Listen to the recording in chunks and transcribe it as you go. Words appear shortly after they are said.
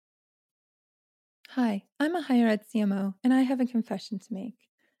Hi, I'm a higher ed CMO and I have a confession to make.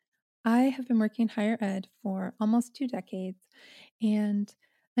 I have been working in higher ed for almost 2 decades, and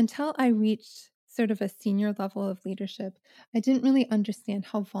until I reached sort of a senior level of leadership, I didn't really understand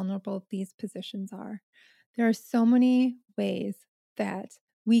how vulnerable these positions are. There are so many ways that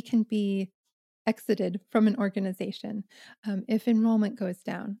we can be exited from an organization. If enrollment goes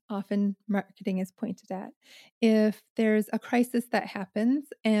down, often marketing is pointed at. If there's a crisis that happens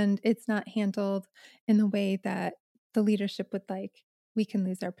and it's not handled in the way that the leadership would like, we can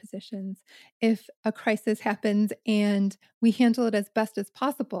lose our positions. If a crisis happens and we handle it as best as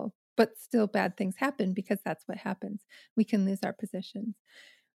possible, but still bad things happen because that's what happens, we can lose our positions.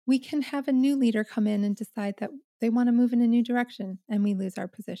 We can have a new leader come in and decide that they want to move in a new direction and we lose our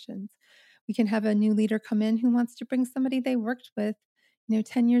positions. We can have a new leader come in who wants to bring somebody they worked with,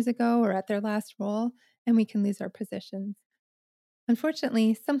 10 years ago or at their last role, and we can lose our positions.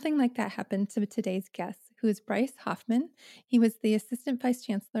 Unfortunately, something like that happened to today's guest, who is Bryce Hoffman. He was the Assistant Vice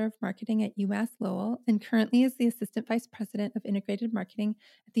Chancellor of Marketing at UMass Lowell and currently is the Assistant Vice President of Integrated Marketing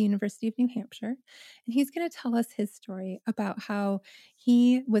at the University of New Hampshire. And he's going to tell us his story about how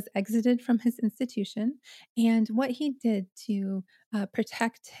he was exited from his institution and what he did to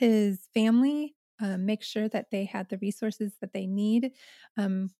protect his family. Make sure that they had the resources that they need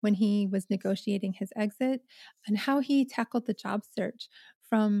when he was negotiating his exit, and how he tackled the job search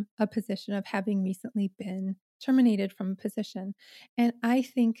from a position of having recently been terminated from a position. And I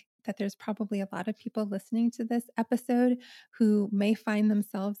think that there's probably a lot of people listening to this episode who may find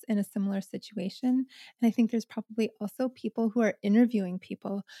themselves in a similar situation. And I think there's probably also people who are interviewing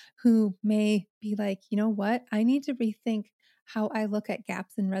people who may be like, you know what, I need to rethink how I look at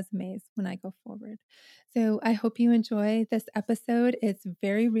gaps in resumes when I go forward. So I hope you enjoy this episode. It's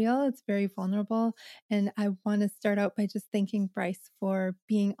very real, it's very vulnerable. And I want to start out by just thanking Bryce for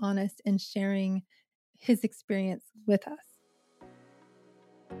being honest and sharing his experience with us.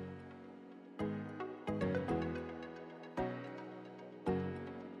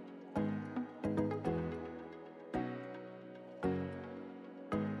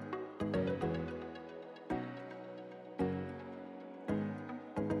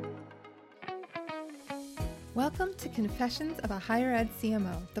 Welcome to Confessions of a Higher Ed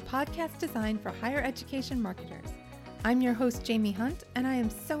CMO, the podcast designed for higher education marketers. I'm your host, Jamie Hunt, and I am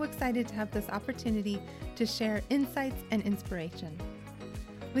so excited to have this opportunity to share insights and inspiration.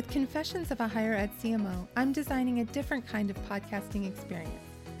 With Confessions of a Higher Ed CMO, I'm designing a different kind of podcasting experience.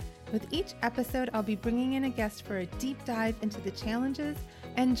 With each episode, I'll be bringing in a guest for a deep dive into the challenges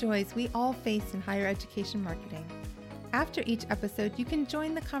and joys we all face in higher education marketing. After each episode, you can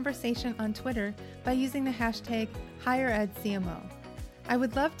join the conversation on Twitter by using the hashtag HigherEdCMO. I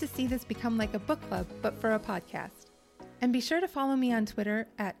would love to see this become like a book club, but for a podcast. And be sure to follow me on Twitter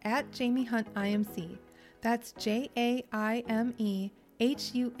at JamieHuntIMC. That's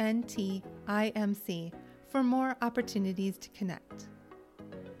JamieHuntIMC for more opportunities to connect.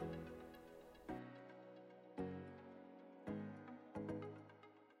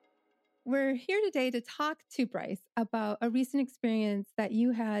 We're here today to talk to Bryce about a recent experience that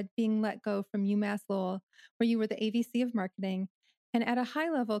you had being let go from UMass Lowell, where you were the AVC of marketing. And at a high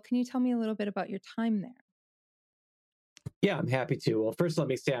level, can you tell me a little bit about your time there? Yeah, I'm happy to. Well, first, let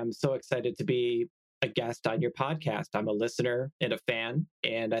me say I'm so excited to be a guest on your podcast. I'm a listener and a fan,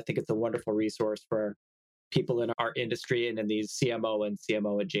 and I think it's a wonderful resource for people in our industry and in these CMO and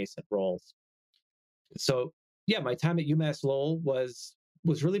CMO adjacent roles. So, yeah, my time at UMass Lowell was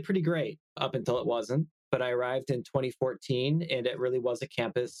really pretty great up until it wasn't. But I arrived in 2014, and it really was a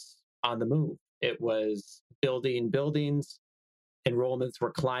campus on the move. It was building buildings, enrollments were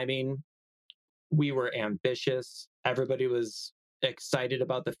climbing, we were ambitious. Everybody was excited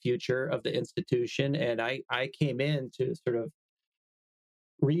about the future of the institution. And I came in to sort of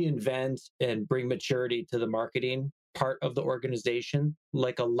reinvent and bring maturity to the marketing part of the organization.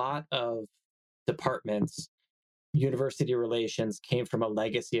 Like a lot of departments, university relations came from a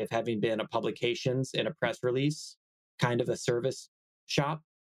legacy of having been a publications and a press release, kind of a service shop.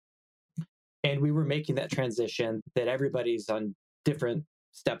 And we were making that transition that everybody's on different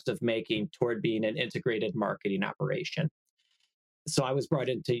steps of making toward being an integrated marketing operation. So I was brought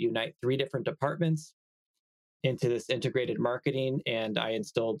in to unite three different departments into this integrated marketing, and I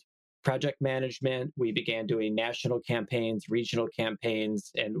instilled project management. We began doing national campaigns, regional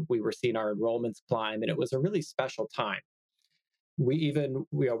campaigns, and we were seeing our enrollments climb. And it was a really special time. We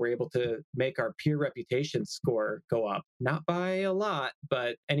were able to make our peer reputation score go up, not by a lot,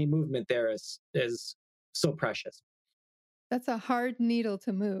 but any movement there is so precious. That's a hard needle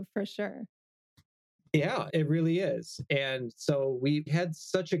to move for sure. Yeah, it really is. And so we had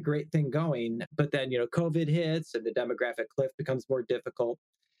such a great thing going, but then, COVID hits and the demographic cliff becomes more difficult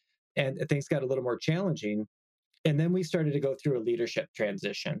and things got a little more challenging. And then we started to go through a leadership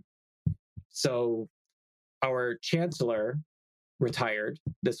transition. So our chancellor retired.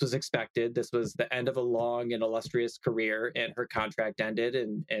 This was expected. This was the end of a long and illustrious career, and her contract ended,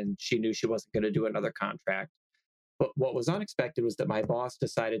 and she knew she wasn't going to do another contract. But what was unexpected was that my boss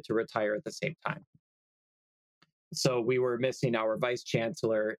decided to retire at the same time. So we were missing our vice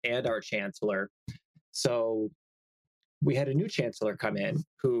chancellor and our chancellor. So we had a new chancellor come in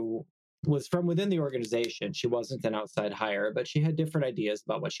who was from within the organization. She wasn't an outside hire, but she had different ideas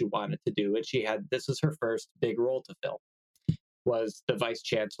about what she wanted to do. And this was her first big role to fill, was the vice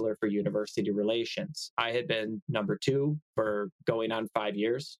chancellor for university relations. I had been number two for going on 5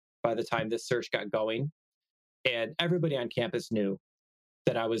 years by the time this search got going. And everybody on campus knew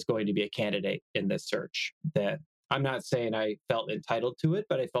that I was going to be a candidate in this search. That I'm not saying I felt entitled to it,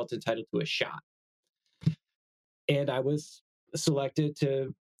 but I felt entitled to a shot. And I was selected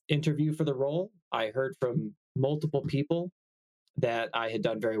to interview for the role. I heard from multiple people that I had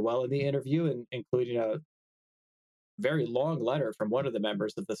done very well in the interview, and including a very long letter from one of the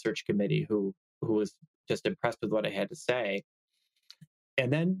members of the search committee who was just impressed with what I had to say.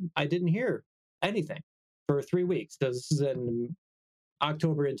 And then I didn't hear anything for 3 weeks. This is in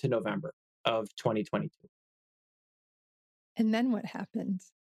October into November of 2022. And then what happened?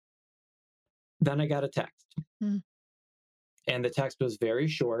 Then I got a text. Mm. And the text was very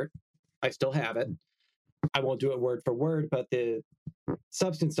short. I still have it. I won't do it word for word, but the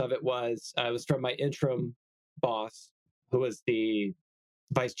substance of it was from my interim boss, who was the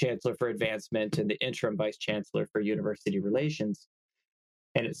vice chancellor for advancement and the interim vice chancellor for university relations.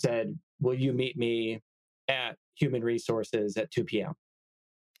 And it said, "Will you meet me at human resources at 2 p.m.?"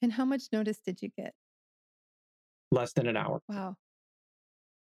 And how much notice did you get? Less than an hour. Wow.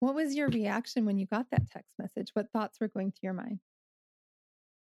 What was your reaction when you got that text message? What thoughts were going through your mind?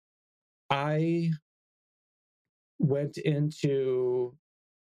 I went into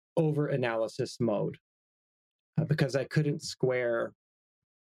over analysis mode because I couldn't square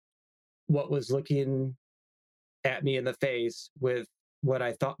what was looking at me in the face with what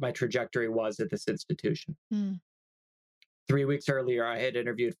I thought my trajectory was at this institution. Mm. 3 weeks earlier, I had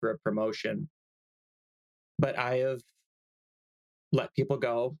interviewed for a promotion, but I have let people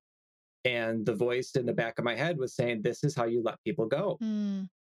go. And the voice in the back of my head was saying, "This is how you let people go." Mm.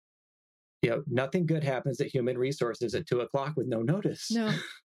 Nothing good happens at human resources at 2 o'clock with no notice.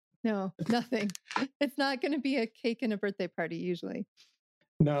 No, nothing. It's not going to be a cake and a birthday party usually.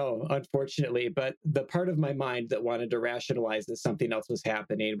 No, unfortunately. But the part of my mind that wanted to rationalize that something else was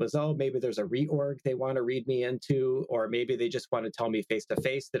happening was, oh, maybe there's a reorg they want to read me into, or maybe they just want to tell me face to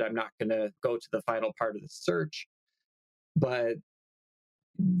face that I'm not going to go to the final part of the search. But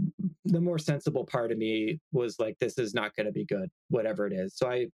the more sensible part of me was like, this is not going to be good, whatever it is. So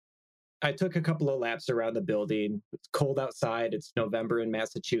I took a couple of laps around the building. It's cold outside. It's November in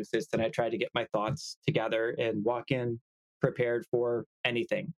Massachusetts. And I tried to get my thoughts together and walk in prepared for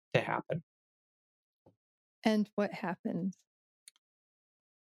anything to happen. And what happened?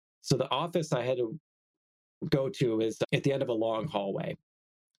 So the office I had to go to is at the end of a long hallway.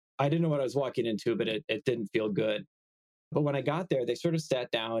 I didn't know what I was walking into, but it didn't feel good. But when I got there, they sort of sat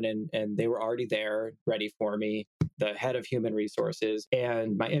down and they were already there, ready for me. The head of human resources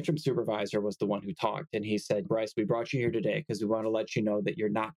and my interim supervisor was the one who talked. And he said, "Bryce, we brought you here today because we want to let you know that you're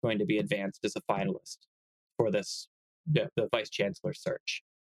not going to be advanced as a finalist for the vice chancellor search."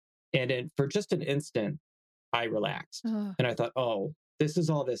 And for just an instant, I relaxed. And I thought, oh, this is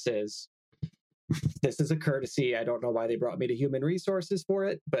all this is. This is a courtesy. I don't know why they brought me to human resources for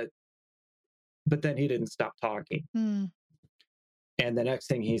it, but then he didn't stop talking. Mm. And the next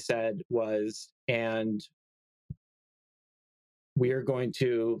thing he said was, "And we are going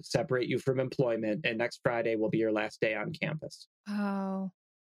to separate you from employment, and next Friday will be your last day on campus." Wow.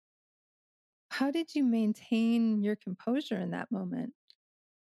 How did you maintain your composure in that moment?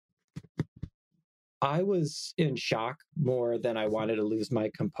 I was in shock more than I wanted to lose my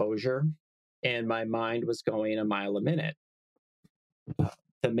composure, and my mind was going a mile a minute.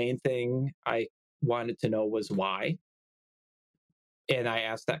 The main thing I wanted to know was why. And I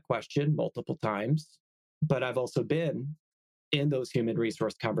asked that question multiple times, but I've also been in those human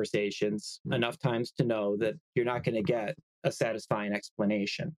resource conversations enough times to know that you're not going to get a satisfying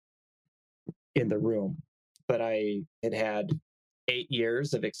explanation in the room. But I had had 8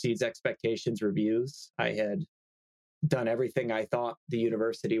 years of exceeds expectations reviews. I had done everything I thought the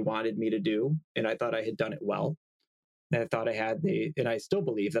university wanted me to do, and I thought I had done it well. And I thought I had and I still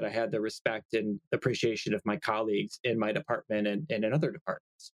believe that I had the respect and appreciation of my colleagues in my department and in other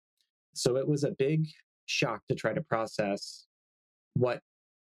departments. So it was a big shock to try to process what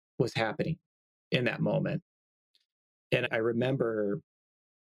was happening in that moment. And I remember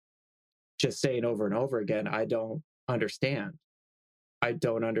just saying over and over again, I don't understand. I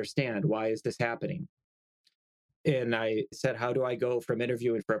don't understand. Why is this happening? And I said, how do I go from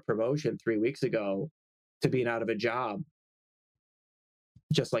interviewing for a promotion 3 weeks ago to being out of a job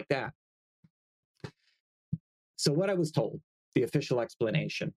just like that? So, what I was told, the official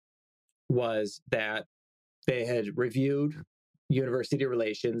explanation was that they had reviewed university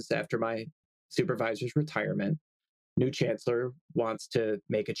relations after my supervisor's retirement. New chancellor wants to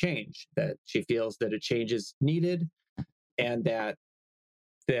make a change, that she feels that a change is needed, and that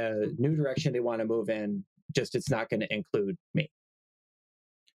the new direction they want to move in, just it's not going to include me.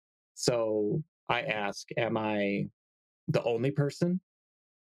 So I ask, am I the only person,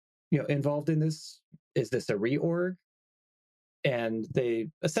 involved in this? Is this a reorg? And they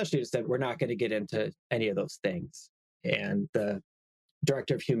essentially just said, we're not going to get into any of those things. And the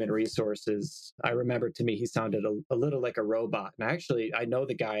director of human resources, I remember, to me, he sounded a little like a robot. And I know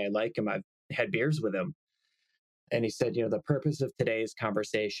the guy, I like him. I've had beers with him. And he said, the purpose of today's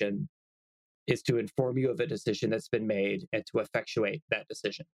conversation is to inform you of a decision that's been made and to effectuate that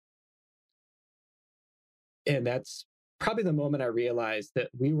decision. And that's probably the moment I realized that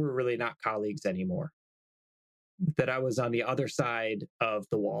we were really not colleagues anymore, that I was on the other side of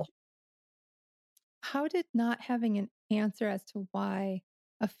the wall. How did not having an answer as to why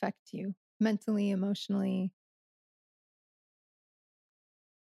affect you mentally, emotionally?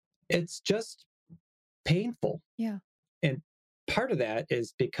 It's just painful. Yeah. And part of that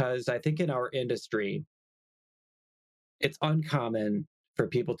is because I think in our industry, it's uncommon for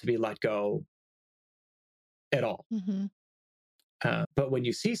people to be let go at all. Mm-hmm. But when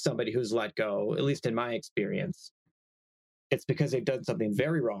you see somebody who's let go, at least in my experience, it's because they've done something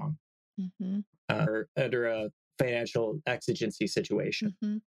very wrong, Mm-hmm. or under a financial exigency situation.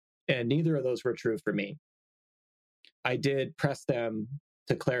 Mm-hmm. And neither of those were true for me. I did press them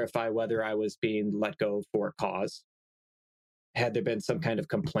to clarify whether I was being let go for a cause. Had there been some kind of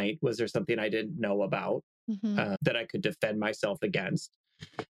complaint? Was there something I didn't know about Mm-hmm. that I could defend myself against?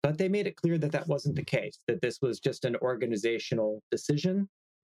 But they made it clear that that wasn't the case, that this was just an organizational decision,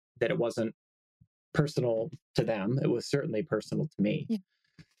 that it wasn't personal to them. It was certainly personal to me. Yeah.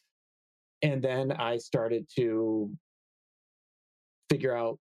 And then I started to figure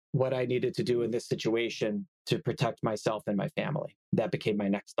out what I needed to do in this situation to protect myself and my family. That became my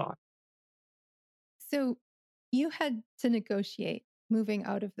next thought. So you had to negotiate moving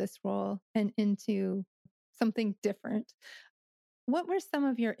out of this role and into something different. What were some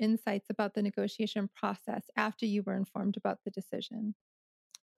of your insights about the negotiation process after you were informed about the decision?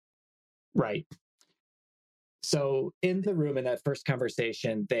 Right. So in the room in that first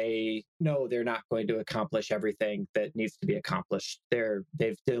conversation, they know they're not going to accomplish everything that needs to be accomplished.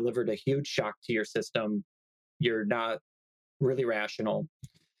 They've delivered a huge shock to your system. You're not really rational.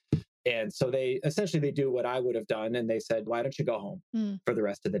 And so they do what I would have done. And they said, why don't you go home Mm. for the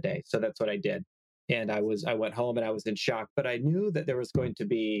rest of the day? So that's what I did. And I went home and I was in shock, but I knew that there was going to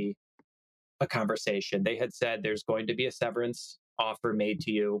be a conversation. They had said there's going to be a severance offer made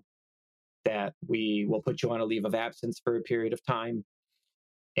to you, that we will put you on a leave of absence for a period of time,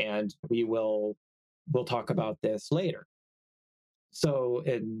 and we'll talk about this later. So,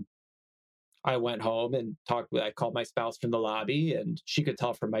 and I went home and I called my spouse from the lobby, and she could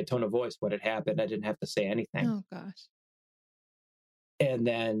tell from my tone of voice what had happened. I didn't have to say anything. Oh, gosh. And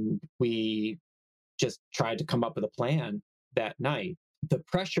then we just tried to come up with a plan that night. The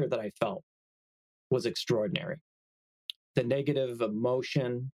pressure that I felt was extraordinary. The negative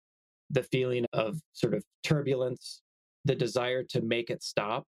emotion, the feeling of sort of turbulence, the desire to make it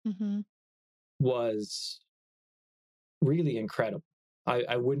stop Mm-hmm. was really incredible.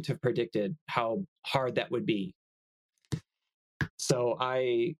 I wouldn't have predicted how hard that would be. So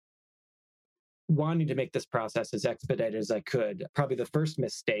I wanted to make this process as expedited as I could. Probably the first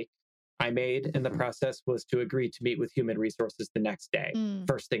mistake I made in the process was to agree to meet with human resources the next day, Mm.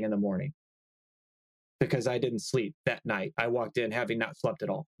 first thing in the morning, because I didn't sleep that night. I walked in having not slept at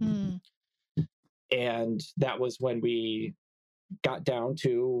all. Mm. And that was when we got down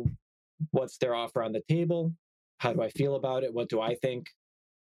to what's their offer on the table? How do I feel about it? What do I think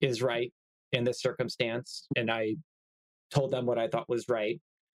is right in this circumstance? And I told them what I thought was right,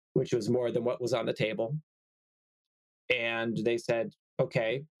 which was more than what was on the table. And they said,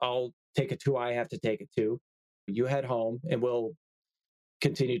 okay, I'll take it to who I have to take it to. You head home and we'll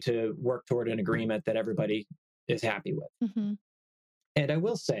continue to work toward an agreement that everybody is happy with. Hmm. And I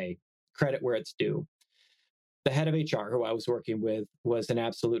will say, credit where it's due. The head of HR who I was working with was an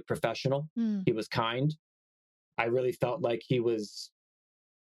absolute professional. Mm. He was kind. I really felt like he was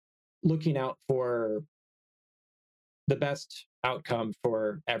looking out for the best outcome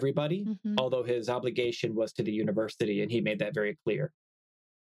for everybody, Hmm. although his obligation was to the university, and he made that very clear.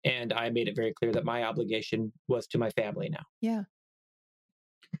 And I made it very clear that my obligation was to my family now. Yeah.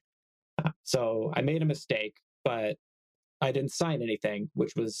 So I made a mistake, but I didn't sign anything,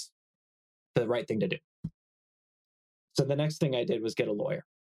 which was the right thing to do. So the next thing I did was get a lawyer.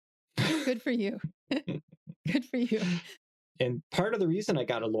 Good for you. Good for you. And part of the reason I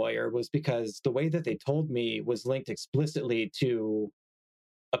got a lawyer was because the way that they told me was linked explicitly to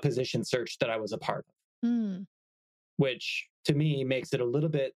a position search that I was a part of, Mm. which to me makes it a little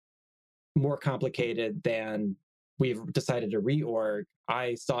bit more complicated than we've decided to reorg.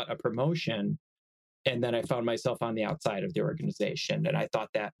 I sought a promotion and then I found myself on the outside of the organization. And I thought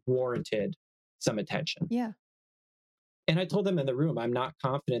that warranted some attention. Yeah. And I told them in the room, I'm not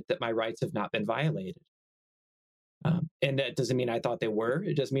confident that my rights have not been violated. And that doesn't mean I thought they were.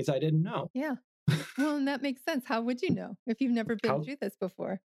 It just means I didn't know. Yeah. Well, and that makes sense. How would you know if you've never been How through this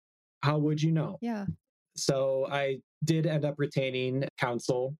before? how would you know? Yeah. So I did end up retaining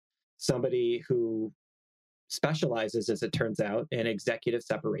counsel, somebody who specializes, as it turns out, in executive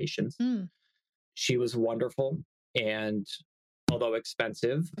separations. Mm. She was wonderful, and although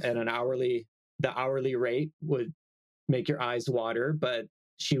expensive, and the hourly rate would make your eyes water, but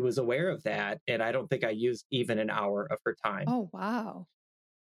she was aware of that, and I don't think I used even an hour of her time. Oh, wow.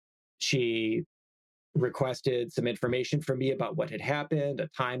 She requested some information from me about what had happened, a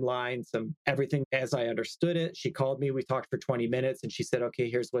timeline, some everything as I understood it. She called me, we talked for 20 minutes, and she said, okay,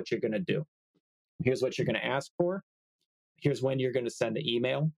 here's what you're going to do. Here's what you're going to ask for. Here's when you're going to send the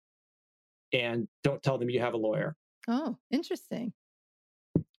email. And don't tell them you have a lawyer. Oh, interesting.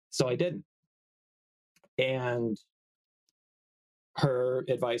 So I didn't. And her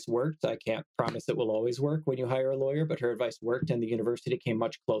advice worked. I can't promise it will always work when you hire a lawyer, but her advice worked. And the university came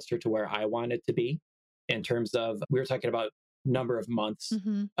much closer to where I wanted to be in terms of, we were talking about number of months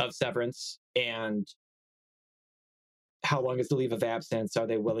Hmm. of severance and how long is the leave of absence? Are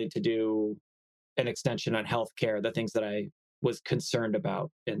they willing to do an extension on healthcare? The things that I was concerned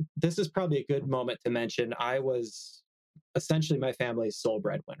about. And this is probably a good moment to mention I was essentially my family's sole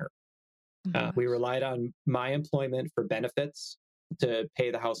breadwinner. Oh my We gosh. relied on my employment for benefits to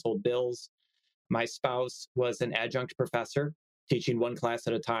pay the household bills. My spouse was an adjunct professor teaching one class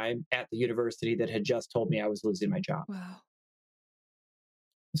at a time at the university that had just told me I was losing my job. Wow.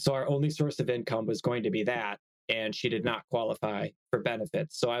 So our only source of income was going to be that. And she did not qualify for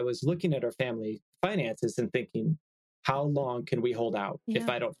benefits. So I was looking at our family finances and thinking, how long can we hold out if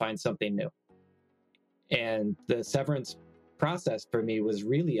Yeah. I don't find something new? And the severance process for me was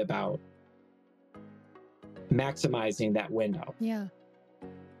really about maximizing that window. Yeah.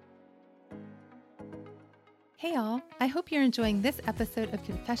 Hey, all. I hope you're enjoying this episode of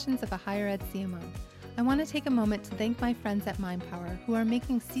Confessions of a Higher Ed CMO. I want to take a moment to thank my friends at MindPower who are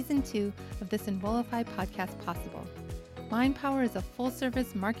making Season 2 of this Enrollify podcast possible. MindPower is a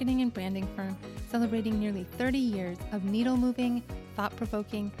full-service marketing and branding firm celebrating nearly 30 years of needle-moving,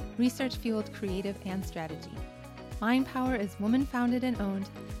 thought-provoking, research-fueled creative and strategy. MindPower is woman-founded and owned,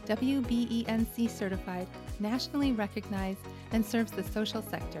 WBENC certified, nationally recognized, and serves the social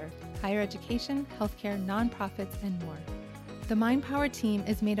sector, higher education, healthcare, nonprofits, and more. The MindPower team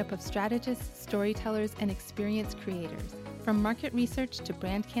is made up of strategists, storytellers, and experienced creators. From market research to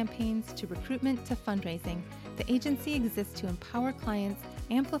brand campaigns to recruitment to fundraising, the agency exists to empower clients,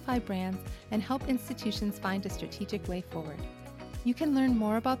 amplify brands, and help institutions find a strategic way forward. You can learn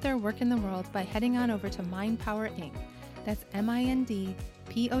more about their work in the world by heading on over to MindPower Inc. That's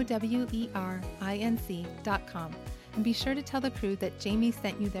MindPowerInc.com. And be sure to tell the crew that Jamie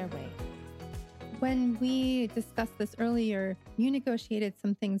sent you their way. When we discussed this earlier, you negotiated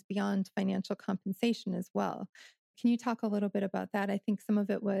some things beyond financial compensation as well. Can you talk a little bit about that? I think some of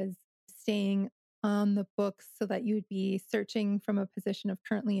it was staying on the books so that you would be searching from a position of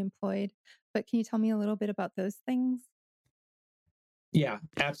currently employed. But can you tell me a little bit about those things? Yeah,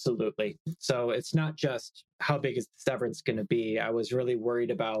 absolutely. So it's not just how big is the severance going to be. I was really worried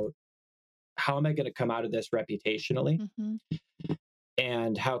about how am I going to come out of this reputationally, Mm-hmm.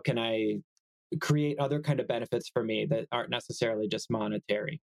 and how can I create other kind of benefits for me that aren't necessarily just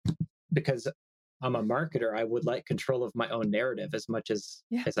monetary. Because I'm a marketer, I would like control of my own narrative as much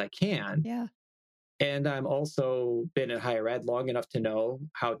Yeah. as I can. Yeah. And I'm also been in higher ed long enough to know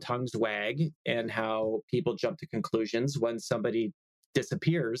how tongues wag and how people jump to conclusions when somebody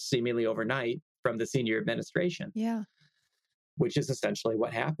disappears seemingly overnight from the senior administration, Yeah. which is essentially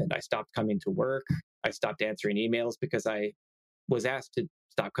what happened. I stopped coming to work. I stopped answering emails because I was asked to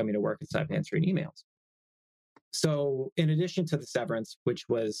stop coming to work and stop answering emails. So, in addition to the severance, which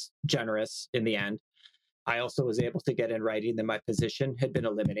was generous in the end, I also was able to get in writing that my position had been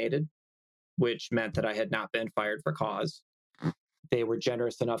eliminated, which meant that I had not been fired for cause. They were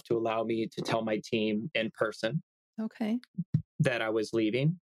generous enough to allow me to tell my team in person Okay. that I was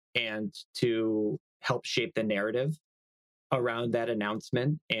leaving and to help shape the narrative around that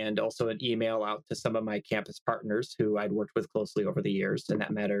announcement, and also an email out to some of my campus partners who I'd worked with closely over the years. And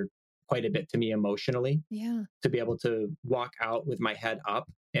that mattered quite a bit to me emotionally, Yeah. to be able to walk out with my head up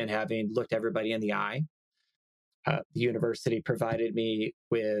and having looked everybody in the eye. The university provided me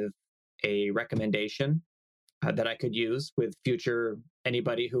with a recommendation that I could use with future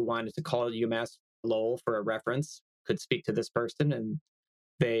anybody who wanted to call UMass Lowell for a reference could speak to this person and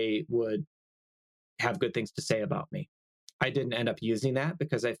they would have good things to say about me. I didn't end up using that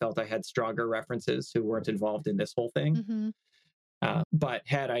because I felt I had stronger references who weren't involved in this whole thing. Mm-hmm. But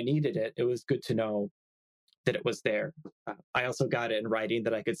had I needed it, it was good to know that it was there. I also got it in writing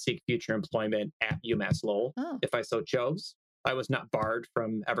that I could seek future employment at UMass Lowell Oh, if I so chose. I was not barred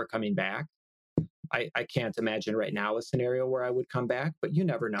from ever coming back. I can't imagine right now a scenario where I would come back, but you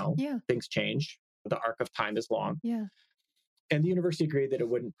never know. yeah. Things change. The arc of time is long. Yeah. And the university agreed that it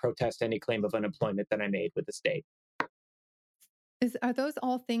wouldn't protest any claim of unemployment that I made with the state. Are those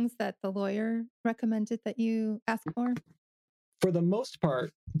all things that the lawyer recommended that you ask for? For the most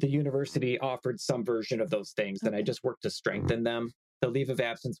part, the university offered some version of those things, and I Okay. just worked to strengthen them. The leave of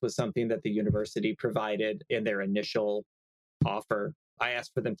absence was something that the university provided in their initial offer. I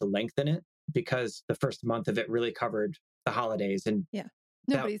asked for them to lengthen it because the first month of it really covered the holidays, and Yeah.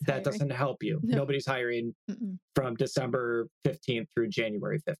 that Nobody's that hiring. doesn't help you. No. Nobody's hiring Mm-mm. from December 15th through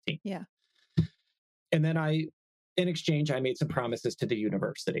January 15th. Yeah. And then in exchange, I made some promises to the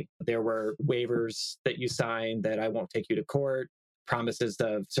university. There were waivers that you signed that I won't take you to court, promises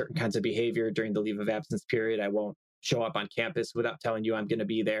of certain kinds of behavior during the leave of absence period. I won't show up on campus without telling you I'm going to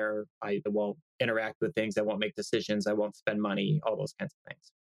be there. I won't interact with things. I won't make decisions. I won't spend money, all those kinds of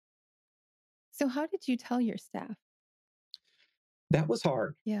things. So how did you tell your staff? That was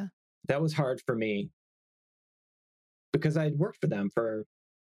hard. Yeah. That was hard for me because I'd worked for them for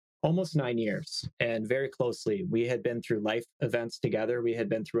almost 9 years and very closely. We had been through life events together. We had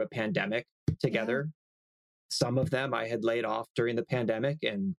been through a pandemic Yeah. together. Some of them I had laid off during the pandemic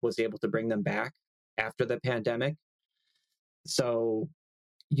and was able to bring them back after the pandemic. So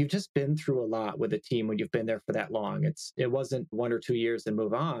you've just been through a lot with a team when you've been there for that long. It wasn't 1 or 2 years and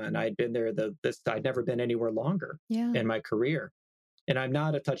move on. I'd been there I'd never been anywhere longer Yeah. in my career. And I'm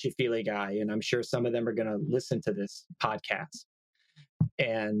not a touchy-feely guy. And I'm sure some of them are going to listen to this podcast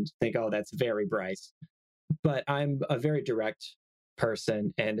and think, oh, that's very Bryce. But I'm a very direct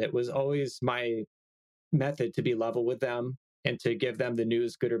person. And it was always my method to be level with them and to give them the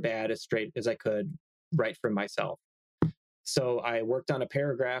news, good or bad, as straight as I could, right from myself. So I worked on a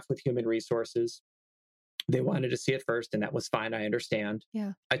paragraph with human resources. They wanted to see it first, and that was fine. I understand.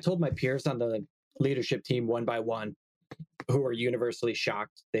 Yeah. I told my peers on the leadership team one by one, who were universally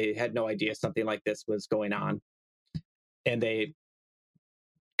shocked. They had no idea something like this was going on. And they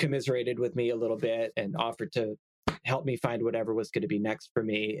commiserated with me a little bit and offered to help me find whatever was going to be next for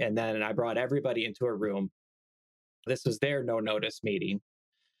me. And then I brought everybody into a room. This was their no notice meeting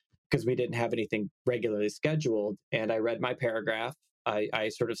because we didn't have anything regularly scheduled. And I read my paragraph. I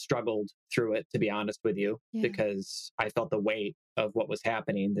sort of struggled through it, to be honest with you, Yeah. because I felt the weight of what was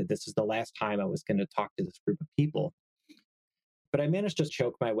happening, that this is the last time I was going to talk to this group of people. But I managed to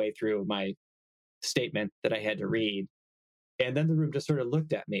choke my way through my statement that I had to read. And then the room just sort of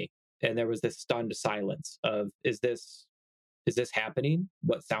looked at me. And there was this stunned silence of, is this happening?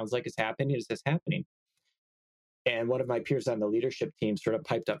 What sounds like is happening? Is this happening? And one of my peers on the leadership team sort of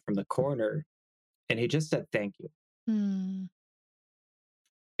piped up from the corner and he just said, thank you. Mm.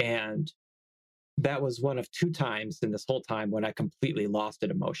 And that was one of two times in this whole time when I completely lost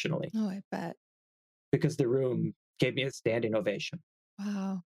it emotionally Oh, I bet. because the room gave me a standing ovation.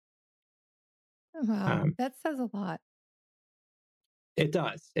 Wow. Wow. Um, That says a lot. it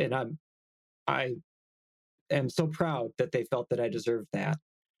does. And I am so proud that they felt that I deserved that.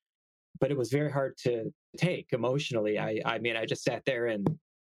 But it was very hard to take emotionally. I mean, I just sat there and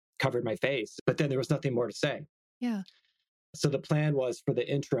covered my face, but then there was nothing more to say. Yeah. So the plan was for the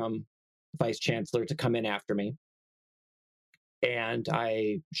interim vice chancellor to come in after me. And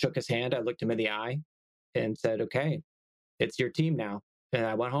I shook his hand. I looked him in the eye and said, okay, it's your team now. And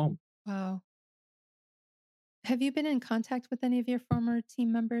I went home. Wow. Have you been in contact with any of your former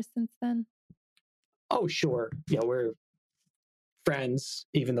team members since then? Oh, sure. Yeah, we're friends,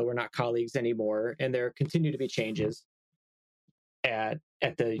 even though we're not colleagues anymore. And there continue to be changes at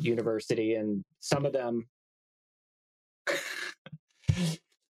the university, and some of them,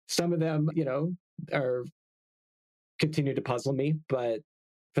 are continue to puzzle me, but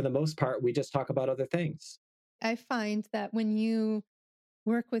for the most part, we just talk about other things. I find that when you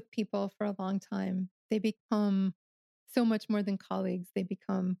work with people for a long time, they become so much more than colleagues. They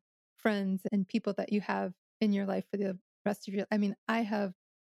become friends and people that you have in your life for the rest of your I mean, I'm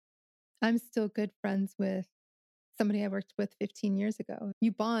still good friends with somebody I worked with 15 years ago.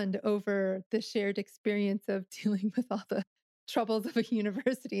 You bond over the shared experience of dealing with all the troubles of a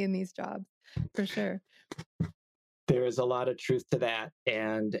university in these jobs, for sure. There is a lot of truth to that.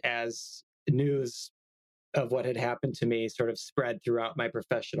 And as news of what had happened to me sort of spread throughout my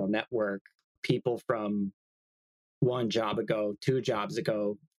professional network, people from one job ago, two jobs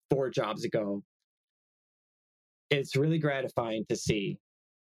ago, four jobs ago, it's really gratifying to see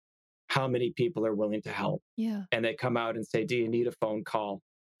how many people are willing to help. Yeah. And they come out and say, "Do you need a phone call?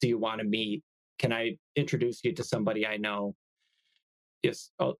 Do you want to meet? Can I introduce you to somebody I know?"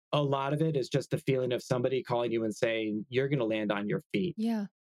 Yes, a lot of it is just the feeling of somebody calling you and saying, "You're going to land on your feet," Yeah.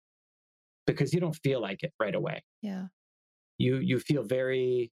 because you don't feel like it right away. Yeah. You feel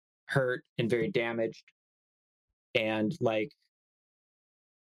very hurt and very damaged, and like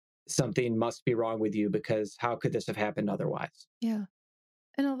something must be wrong with you, because how could this have happened otherwise? Yeah.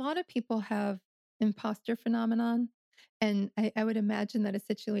 And a lot of people have imposter phenomenon. And I would imagine that a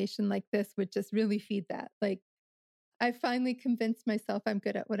situation like this would just really feed that. Like, I finally convinced myself I'm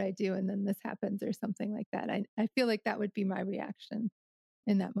good at what I do, and then this happens or something like that. I feel like that would be my reaction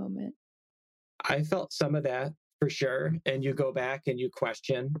in that moment. I felt some of that for sure. And you go back and you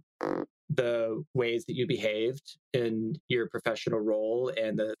question the ways that you behaved in your professional role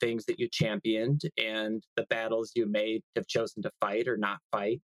and the things that you championed and the battles you may have chosen to fight or not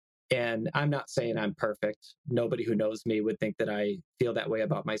fight. And I'm not saying I'm perfect. Nobody who knows me would think that I feel that way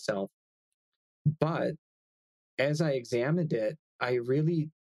about myself. But as I examined it, I really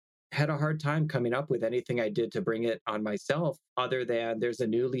had a hard time coming up with anything I did to bring it on myself, other than there's a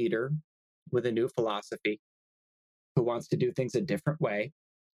new leader with a new philosophy who wants to do things a different way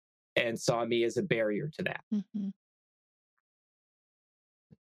and saw me as a barrier to that. Mhm.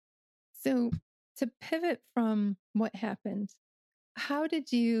 So, to pivot from what happened, how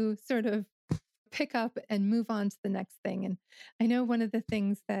did you sort of pick up and move on to the next thing? And I know one of the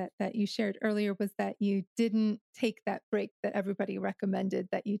things that you shared earlier was that you didn't take that break that everybody recommended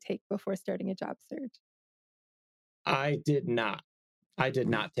that you take before starting a job search. I did not. I did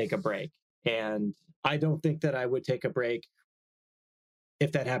not take a break. And I don't think that I would take a break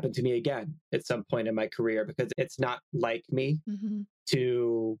if that happened to me again at some point in my career, because it's not like me Mhm.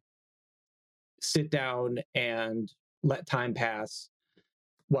 to sit down and let time pass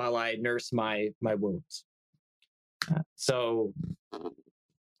while I nurse my wounds. So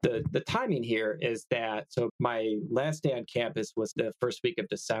the timing here is that, so my last day on campus was the first week of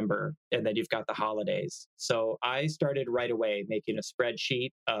December, and then you've got the holidays. So I started right away making a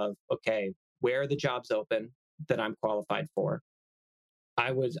spreadsheet of, okay, where are the jobs open that I'm qualified for?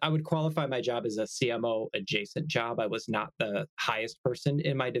 I would qualify my job as a CMO adjacent job. I was not the highest person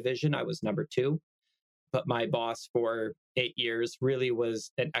in my division. I was number two, but my boss for 8 years really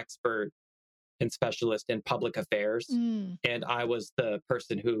was an expert and specialist in public affairs. Mm. And I was the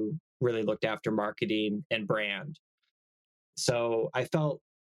person who really looked after marketing and brand. So I felt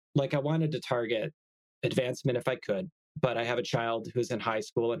like I wanted to target advancement if I could, but I have a child who's in high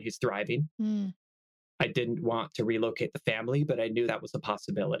school and he's thriving. Mm. I didn't want to relocate the family, but I knew that was a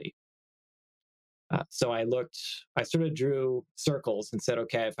possibility. So I sort of drew circles and said,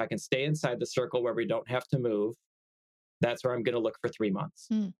 okay, if I can stay inside the circle where we don't have to move, that's where I'm going to look for 3 months.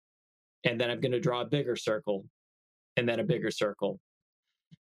 Mm. And then I'm going to draw a bigger circle and then a bigger circle,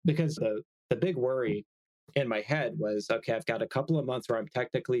 because the big worry in my head was, okay, I've got a couple of months where I'm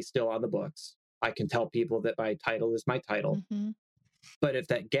technically still on the books. I can tell people that my title is my title. Mhm. But if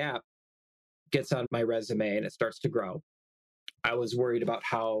that gap gets on my resume and it starts to grow, I was worried about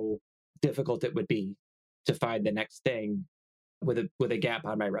how difficult it would be to find the next thing with a gap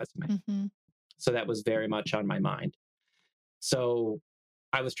on my resume. Mhm. So that was very much on my mind. So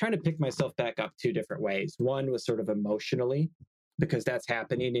I was trying to pick myself back up two different ways. One was sort of emotionally, because that's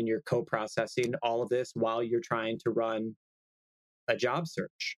happening and you're co-processing all of this while you're trying to run a job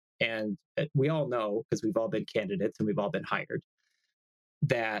search. And we all know, because we've all been candidates and we've all been hired,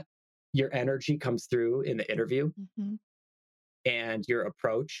 that your energy comes through in the interview Mhm. and your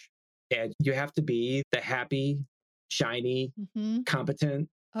approach. And you have to be the happy, shiny, Mhm. competent,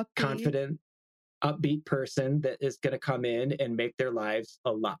 Upbeat. confident. upbeat person that is going to come in and make their lives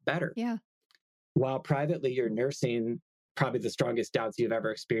a lot better. Yeah. While privately you're nursing probably the strongest doubts you've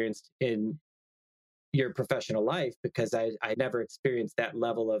ever experienced in your professional life, because I never experienced that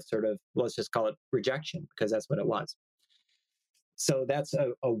level of sort of, let's just call it rejection, because that's what it was. So that's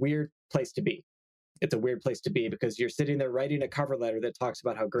a weird place to be. It's a weird place to be because you're sitting there writing a cover letter that talks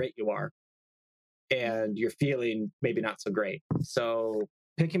about how great you are, Yeah. and you're feeling maybe not so great. So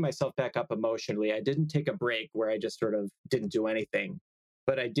picking myself back up emotionally, I didn't take a break where I just sort of didn't do anything,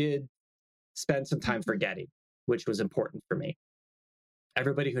 but I did spend some time Mhm. forgetting, which was important for me.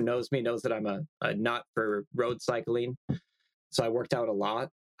 Everybody who knows me knows that I'm a nut for road cycling. So I worked out a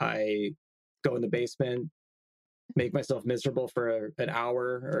lot. I go in the basement, make myself miserable for an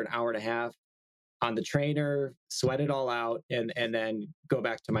hour or an hour and a half on the trainer, sweat it all out, and then go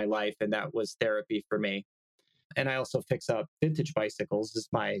back to my life. And that was therapy for me. And I also fix up vintage bicycles. This is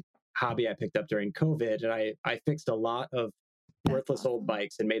my hobby I picked up during COVID. And I fixed a lot of That's worthless old awesome.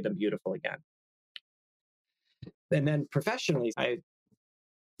 bikes and made them beautiful again. And then professionally, I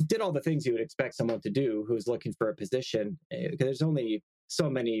did all the things you would expect someone to do who's looking for a position. There's only so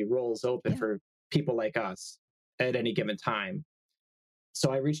many roles open Yeah. for people like us at any given time.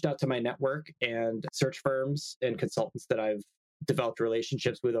 So I reached out to my network and search firms and consultants that I've developed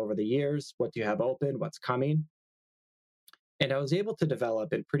relationships with over the years. What do you have open? What's coming? And I was able to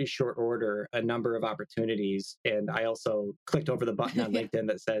develop in pretty short order a number of opportunities. And I also clicked over the button on Yeah. LinkedIn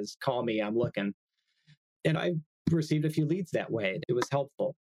that says, call me, I'm looking. And I received a few leads that way. It was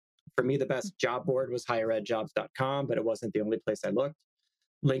helpful. For me, the best job board was higheredjobs.com, but it wasn't the only place I looked.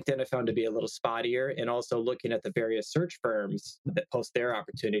 LinkedIn I found to be a little spottier, and also looking at the various search firms that post their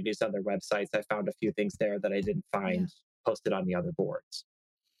opportunities on their websites, I found a few things there that I didn't Yeah. find posted on the other boards.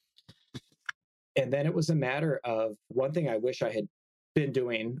 And then it was a matter of one thing I wish I had been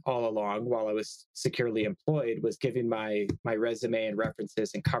doing all along while I was securely employed was giving my resume and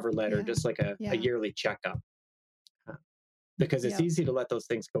references and cover letter Yeah. just like a Yeah. yearly checkup, because it's Yep. easy to let those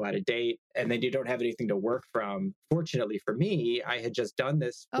things go out of date and then you don't have anything to work from. Fortunately for me, I had just done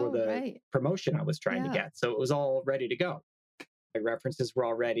this for Oh, the right. promotion I was trying to Yeah. get. So it was all ready to go. My references were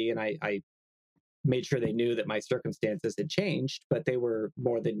all ready, and I made sure they knew that my circumstances had changed, but they were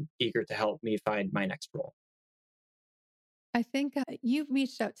more than eager to help me find my next role. I think you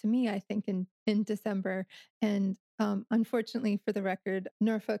reached out to me, I think, in December. And unfortunately, for the record,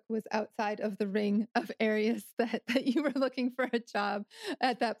 Norfolk was outside of the ring of areas that you were looking for a job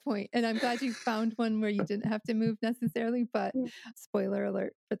at that point. And I'm glad you found one where you didn't have to move necessarily. But spoiler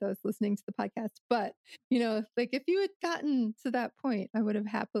alert for those listening to the podcast. But, like if you had gotten to that point, I would have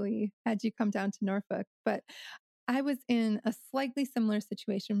happily had you come down to Norfolk. But I was in a slightly similar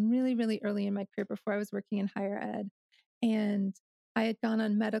situation really, really early in my career before I was working in higher ed. And I had gone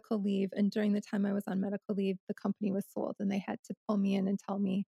on medical leave. And during the time I was on medical leave, the company was sold and they had to pull me in and tell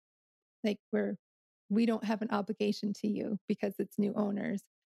me, like, we don't have an obligation to you because it's new owners.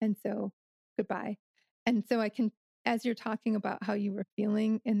 And so goodbye. And so I can, as you're talking about how you were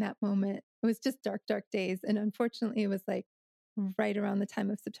feeling in that moment, it was just dark, dark days. And unfortunately, it was like right around the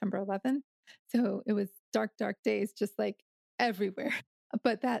time of September 11th. So it was dark, dark days, just like everywhere.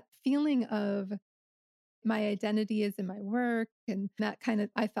 But that feeling of my identity is in my work and that kind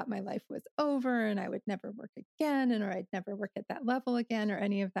of I thought my life was over and I would never work again and or I'd never work at that level again or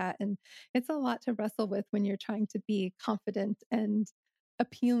any of that. And it's a lot to wrestle with when you're trying to be confident and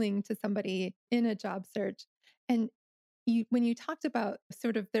appealing to somebody in a job search. And when you talked about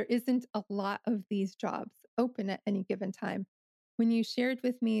sort of there isn't a lot of these jobs open at any given time, when you shared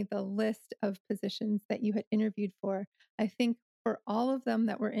with me the list of positions that you had interviewed for, I think for all of them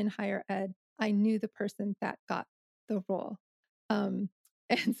that were in higher ed, I knew the person that got the role. Um,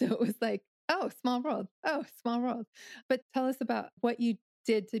 and so it was like, oh, small world. Oh, small world. But tell us about what you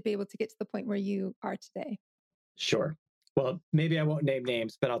did to be able to get to the point where you are today. Sure. Well, maybe I won't name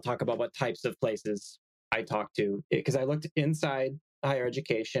names, but I'll talk about what types of places I talked to, because I looked inside higher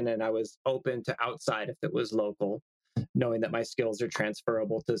education and I was open to outside if it was local, knowing that my skills are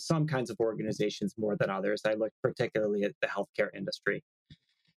transferable to some kinds of organizations more than others. I looked particularly at the healthcare industry.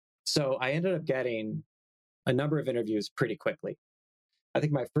 So I ended up getting a number of interviews pretty quickly. I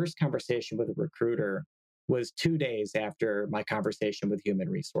think my first conversation with a recruiter was 2 days after my conversation with human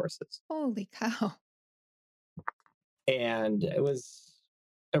resources. Holy cow. And it was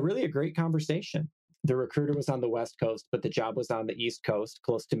a great conversation. The recruiter was on the West Coast, but the job was on the East Coast,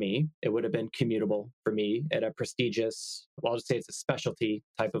 close to me. It would have been commutable for me at a prestigious, well, I'll just say it's a specialty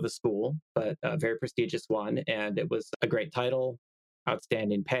type of a school, but a very prestigious one. And it was a great title,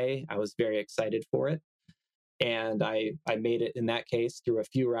 outstanding pay. I was very excited for it. And I made it in that case through a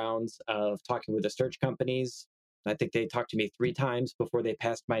few rounds of talking with the search companies. I think they talked to me 3 times before they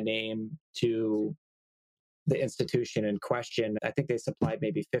passed my name to the institution in question. I think they supplied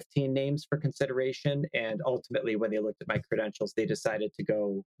maybe 15 names for consideration. And ultimately, when they looked at my credentials, they decided to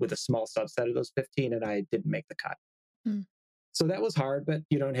go with a small subset of those 15, and I didn't make the cut. Mm. So that was hard, but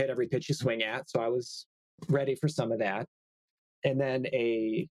you don't hit every pitch you swing at. So I was ready for some of that. And then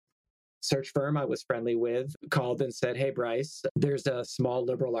a search firm I was friendly with called and said, "Hey, Bryce, there's a small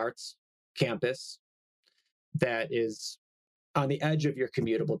liberal arts campus that is on the edge of your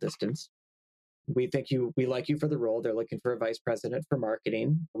commutable distance. We like you for the role. They're looking for a vice president for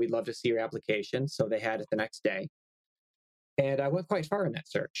marketing. We'd love to see your application." So they had it the next day. And I went quite far in that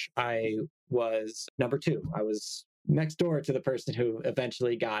search. I was number 2. I was next door to the person who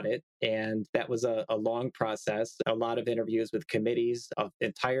eventually got it. And that was a long process, a lot of interviews with committees,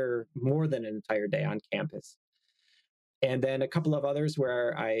 more than an entire day on campus. And then a couple of others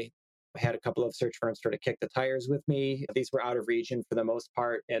where I had a couple of search firms sort of kick the tires with me. These were out of region for the most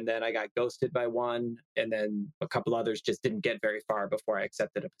part. And then I got ghosted by one. And then a couple others just didn't get very far before I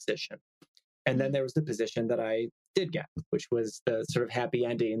accepted a position. And then Mm. there was the position that I did get, which was the sort of happy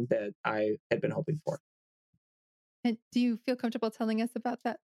ending that I had been hoping for. And do you feel comfortable telling us about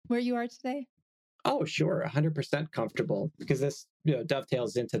that, where you are today? Oh, sure, 100% comfortable, because this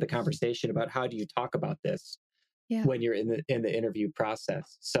dovetails into the conversation about how do you talk about this Yeah. when you're in the interview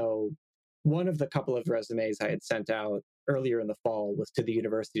process. So one of the couple of resumes I had sent out earlier in the fall was to the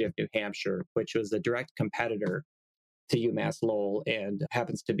University of New Hampshire, which was a direct competitor to UMass Lowell and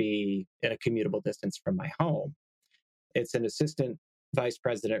happens to be in a commutable distance from my home. It's an assistant vice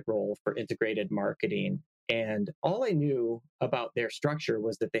president role for integrated marketing. And all I knew about their structure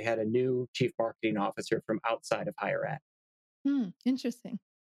was that they had a new chief marketing officer from outside of higher ed. Interesting.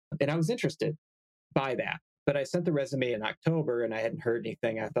 And I was interested by that. But I sent the resume in October and I hadn't heard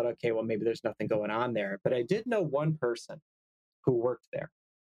anything. I thought, okay, well, maybe there's nothing going on there. But I did know one person who worked there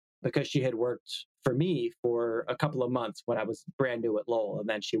because she had worked for me for a couple of months when I was brand new at Lowell. And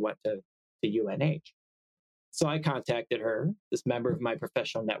then she went to UNH. So I contacted her, this member of my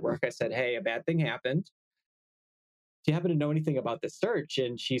professional network. I said, "Hey, a bad thing happened. Do you happen to know anything about this search?"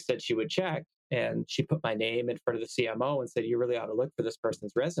 And she said she would check. And she put my name in front of the CMO and said, "You really ought to look for this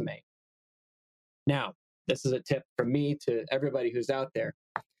person's resume." Now, this is a tip from me to everybody who's out there.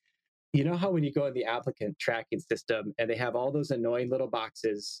 You know how when you go in the applicant tracking system and they have all those annoying little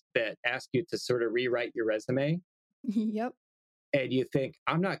boxes that ask you to sort of rewrite your resume? Yep. And you think,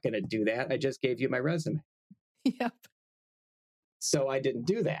 I'm not going to do that. I just gave you my resume. Yep. So I didn't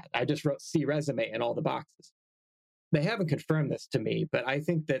do that. I just wrote "C resume" in all the boxes. They haven't confirmed this to me, but I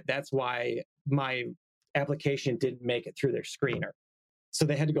think that that's why my application didn't make it through their screener. So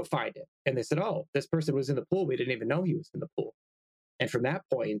they had to go find it. And they said, "Oh, this person was in the pool. We didn't even know he was in the pool." And from that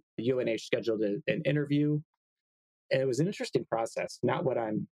point, UNH scheduled an interview. And it was an interesting process, not what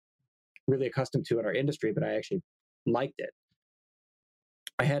I'm really accustomed to in our industry, but I actually liked it.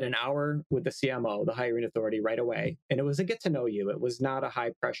 I had an hour with the CMO, the hiring authority, right away. And it was a get to know you. It was not a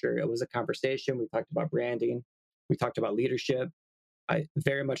high pressure. It was a conversation. We talked about branding. We talked about leadership. I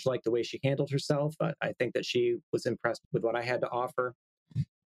very much liked the way she handled herself. I think that she was impressed with what I had to offer.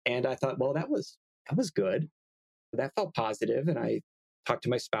 And I thought, well, that was good. That felt positive. And I talked to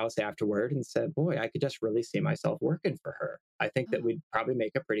my spouse afterward and said, boy, I could just really see myself working for her. I think that Oh, we'd probably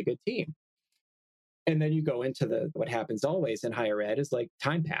make a pretty good team. And then you go into what happens always in higher ed is like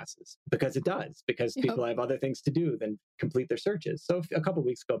time passes, because it does, because yep. people have other things to do than complete their searches. So a couple of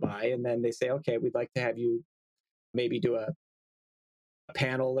weeks go by and then they say, okay, we'd like to have you maybe do a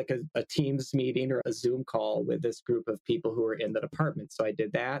panel, like a Teams meeting or a Zoom call with this group of people who are in the department. So I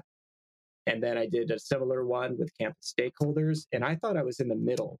did that. And then I did a similar one with campus stakeholders. And I thought I was in the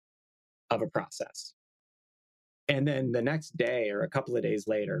middle of a process. And then the next day or a couple of days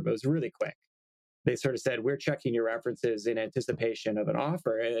later, it was really quick. They sort of said, "We're checking your references in anticipation of an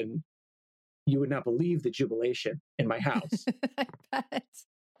offer." And you would not believe the jubilation in my house. I bet.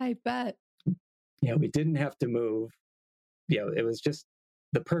 I bet. We didn't have to move. It was just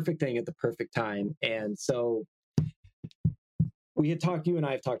the perfect thing at the perfect time. And so you and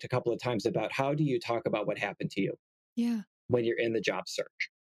I have talked a couple of times about how do you talk about what happened to you Yeah. when you're in the job search.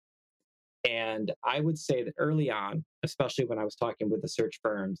 And I would say that early on, especially when I was talking with the search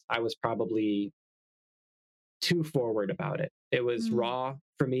firms, I was probably too forward about it. It was Mm. raw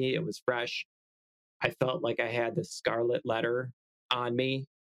for me, it was fresh. I felt like I had this scarlet letter on me,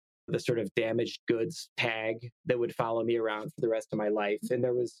 the sort of damaged goods tag that would follow me around for the rest of my life. And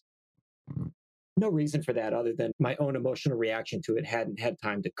there was no reason for that other than my own emotional reaction to it hadn't had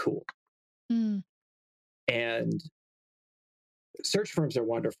time to cool. Mm. And search firms are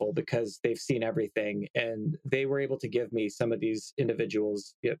wonderful because they've seen everything, and they were able to give me some of these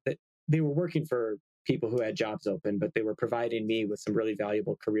individuals, that they were working for people who had jobs open, but they were providing me with some really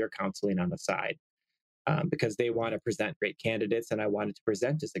valuable career counseling on the side, because they want to present great candidates, and I wanted to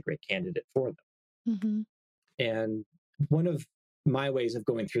present as a great candidate for them. Hmm. And one of my ways of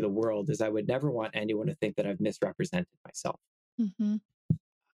going through the world is I would never want anyone to think that I've misrepresented myself. Hmm.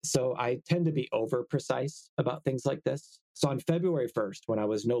 So I tend to be over precise about things like this. So on February 1st, when I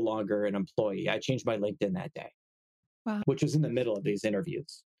was no longer an employee, I changed my LinkedIn that day, Wow. which was in the middle of these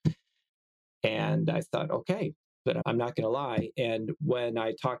interviews. And I thought, okay, but I'm not going to lie. And when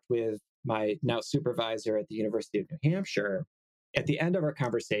I talked with my now supervisor at the University of New Hampshire, at the end of our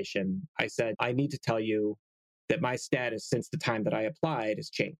conversation, I said, I need to tell you that my status since the time that I applied has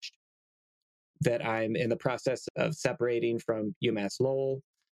changed, that I'm in the process of separating from UMass Lowell.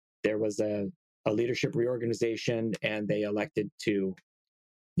 There was a leadership reorganization, and they elected to,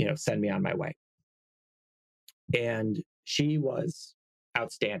 send me on my way. And she was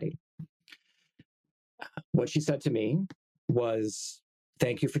outstanding. What she said to me was,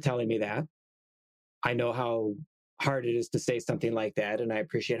 thank you for telling me that. I know how hard it is to say something like that, and I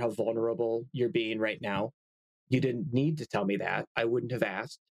appreciate how vulnerable you're being right now. You didn't need to tell me that. I wouldn't have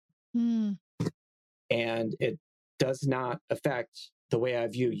asked. Mm, And it does not affect the way I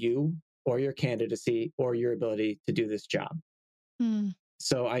view you or your candidacy or your ability to do this job. mm,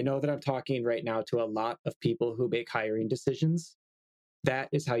 So I know that I'm talking right now to a lot of people who make hiring decisions. That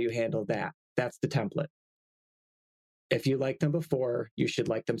is how you handle that. That's the template. If you liked them before, you should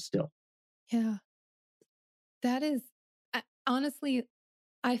like them still. yeah. That is, honestly,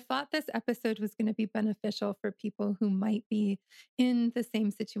 I thought this episode was going to be beneficial for people who might be in the same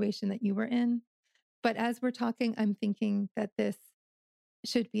situation that you were in. But as we're talking, I'm thinking that this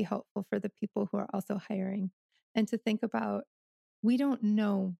should be helpful for the people who are also hiring, and to think about, we don't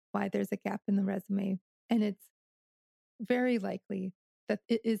know why there's a gap in the resume. And it's very likely that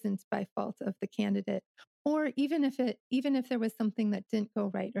it isn't by fault of the candidate. Or even if there was something that didn't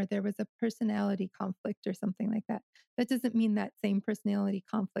go right, or there was a personality conflict or something like that, that doesn't mean that same personality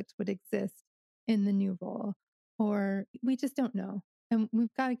conflict would exist in the new role. Or we just don't know. And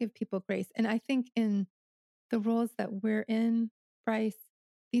we've got to give people grace. And I think in the roles that we're in, Bryce,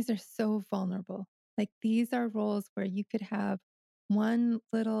 these are so vulnerable. Like, these are roles where you could have one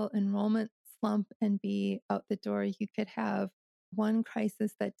little enrollment slump and be out the door. You could have one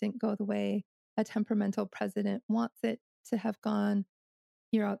crisis that didn't go the way a temperamental president wants it to have gone.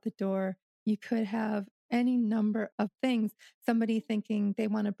 You're out the door. You could have any number of things. Somebody thinking they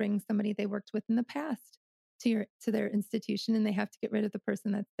want to bring somebody they worked with in the past to their institution, and they have to get rid of the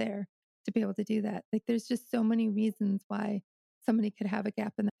person that's there to be able to do that. Like, there's just so many reasons why somebody could have a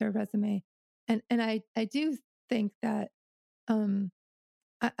gap in their resume. And I do think that um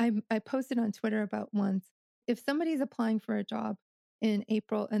I posted on Twitter about once, if somebody's applying for a job in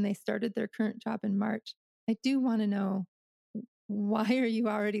April and they started their current job in March, I do want to know, why are you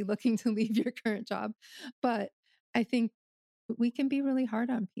already looking to leave your current job? But I think we can be really hard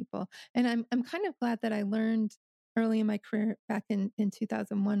on people. And I'm kind of glad that I learned early in my career back in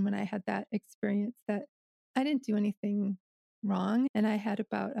 2001, when I had that experience, that I didn't do anything wrong. And I had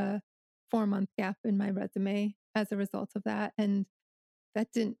about a 4-month gap in my resume as a result of that. And that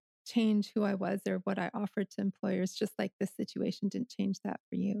didn't change who I was or what I offered to employers, just like this situation didn't change that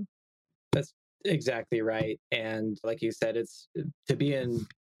for you. That's exactly right. And like you said, it's to be in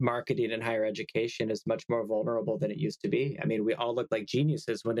marketing and higher education is much more vulnerable than it used to be. I mean, we all looked like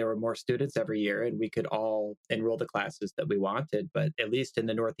geniuses when there were more students every year and we could all enroll the classes that we wanted. But at least in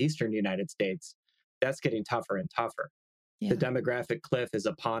the Northeastern United States, that's getting tougher and tougher. The Yeah. demographic cliff is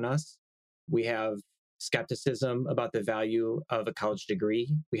upon us. We have skepticism about the value of a college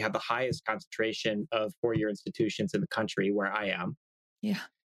degree. We have the highest concentration of 4-year institutions in the country where I am. Yeah.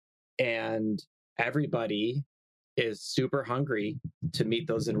 And everybody is super hungry to meet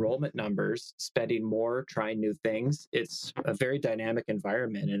those enrollment numbers, spending more, trying new things. It's a very dynamic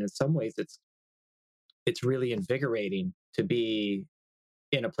environment. And in some ways it's really invigorating to be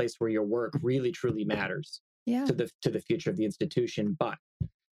in a place where your work really truly matters Yeah. to the future of the institution. But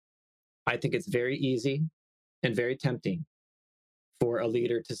I think it's very easy and very tempting for a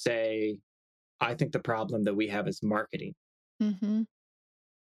leader to say, I think the problem that we have is marketing. Hmm.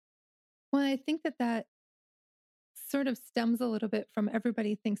 Well, I think that sort of stems a little bit from,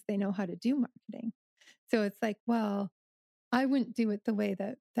 everybody thinks they know how to do marketing. So it's like, well, I wouldn't do it the way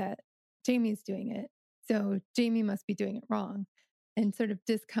that Jamie's doing it. So Jamie must be doing it wrong. And sort of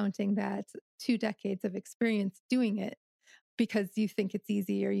discounting that 2 decades of experience doing it, because you think it's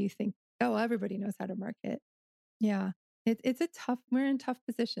easy, or you think Oh, everybody knows how to market. Yeah. We're in tough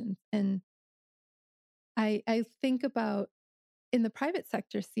positions. And I think about in the private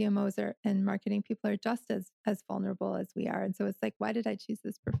sector, CMOs and marketing people are just as vulnerable as we are. And so it's like, why did I choose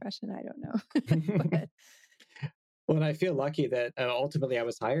this profession? I don't know. But Well, and I feel lucky that ultimately I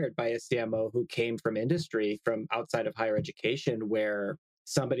was hired by a CMO who came from industry, from outside of higher education, where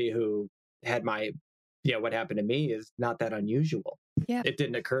somebody who had what happened to me is not that unusual. yeah. It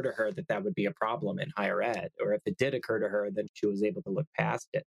didn't occur to her that that would be a problem in higher ed, or if it did occur to her, then she was able to look past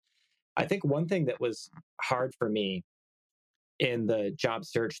it. I think one thing that was hard for me in the job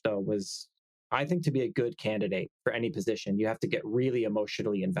search, though, was I think to be a good candidate for any position, you have to get really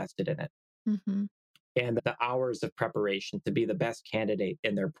emotionally invested in it. Hmm. And the hours of preparation to be the best candidate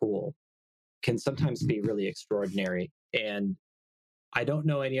in their pool can sometimes be really extraordinary. And I don't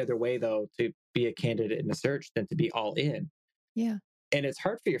know any other way, though, to be a candidate in a search than to be all in. Yeah. And it's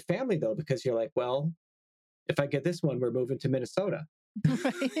hard for your family, though, because you're like, well, if I get this one, we're moving to Minnesota.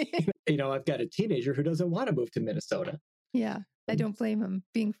 Right. I've got a teenager who doesn't want to move to Minnesota. Yeah. I don't blame him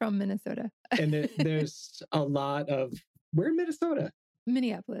being from Minnesota. And there's a lot of, we're in Minnesota.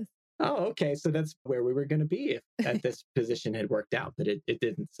 Minneapolis. Oh, okay. So that's where we were going to be if this position had worked out, but it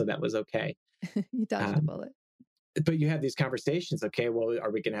didn't. So that was okay. You dodged a Um, bullet. but you have these conversations. Okay, well,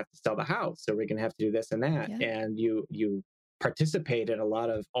 are we going to have to sell the house? Are we going to have to do this and that? Yeah. And you participate in a lot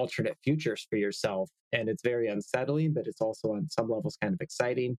of alternate futures for yourself, and it's very unsettling, but it's also on some levels kind of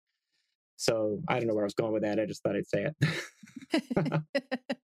exciting. So I don't know where I was going with that. I just thought I'd say it.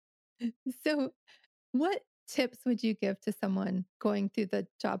 So, what tips would you give to someone going through the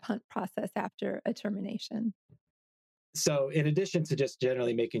job hunt process after a termination? So in addition to just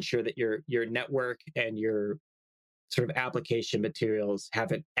generally making sure that your network and your sort of application materials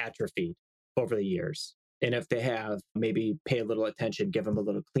haven't atrophied over the years. And if they have, maybe pay a little attention, give them a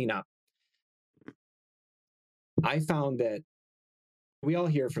little cleanup. I found that we all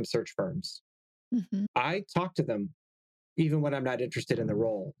hear from search firms. Hmm. I talk to them even when I'm not interested in the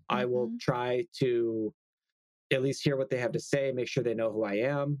role. I will Hmm. try to at least hear what they have to say, make sure they know who I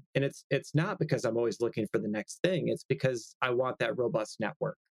am. And it's not because I'm always looking for the next thing. It's because I want that robust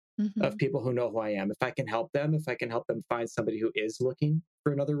network of Hmm. people who know who I am. If I can help them, if I can help them find somebody who is looking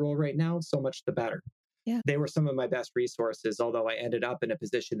for another role right now, so much the better. Yeah. They were some of my best resources, although I ended up in a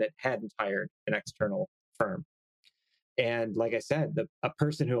position that hadn't hired an external firm. And like I said, a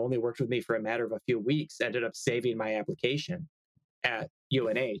person who only worked with me for a matter of a few weeks ended up saving my application at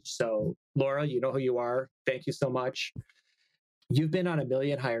UNH. So, Laura, you know who you are. Thank you so much. You've been on a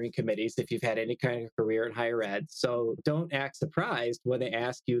million hiring committees if you've had any kind of career in higher ed. So don't act surprised when they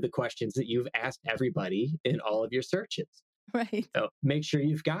ask you the questions that you've asked everybody in all of your searches. Right. So make sure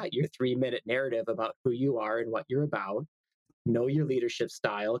you've got your 3-minute narrative about who you are and what you're about. Know your leadership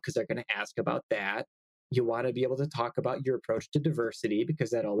style because they're going to ask about that. You want to be able to talk about your approach to diversity because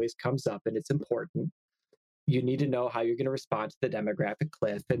that always comes up and it's important. You need to know how you're going to respond to the demographic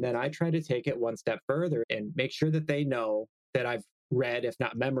cliff. And then I try to take it one step further and make sure that they know that I've read, if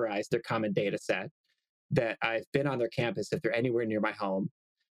not memorized, their common data set, that I've been on their campus if they're anywhere near my home,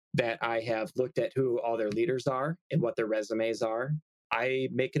 that I have looked at who all their leaders are and what their resumes are. I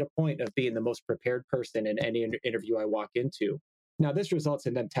make it a point of being the most prepared person in any interview I walk into. Now, this results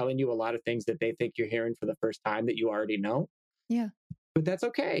in them telling you a lot of things that they think you're hearing for the first time that you already know, Yeah. but that's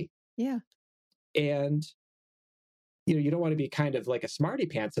okay. Yeah. And you don't want to be kind of like a smarty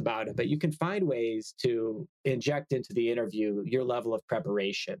pants about it, but you can find ways to inject into the interview your level of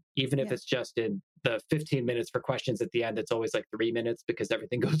preparation, even if Yeah. it's just in the 15 minutes for questions at the end. It's always like 3 minutes because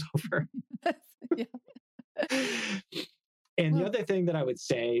everything goes over. Yeah. And the Well, other thing that I would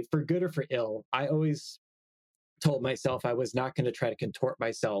say, for good or for ill, I always told myself I was not going to try to contort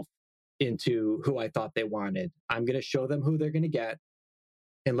myself into who I thought they wanted. I'm going to show them who they're going to get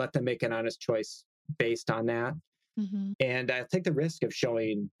and let them make an honest choice based on that. hmm. And I take the risk of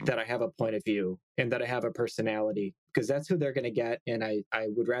showing that I have a point of view and that I have a personality because that's who they're going to get. And I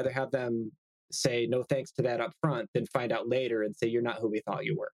would rather have them say no thanks to that up front than find out later and say, you're not who we thought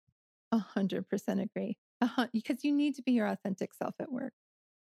you were. 100% agree. Because you need to be your authentic self at work.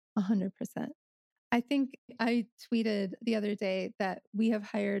 100%. I think I tweeted the other day that we've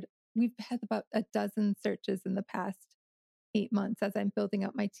had about a dozen searches in the past 8 months as I'm building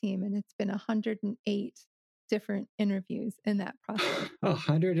up my team. And it's been 108 different interviews in that process.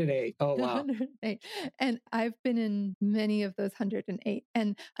 108. Oh, wow. 108. And I've been in many of those 108.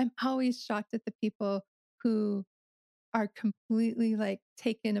 And I'm always shocked at the people who are completely like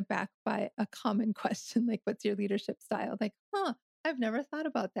taken aback by a common question, like, what's your leadership style? Like, I've never thought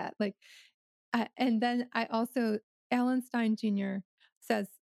about that. Like, and then I also, Alan Stein Jr. says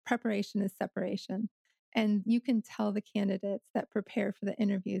preparation is separation. And you can tell the candidates that prepare for the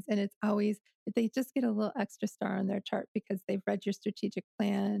interviews, and it's always, they just get a little extra star on their chart because they've read your strategic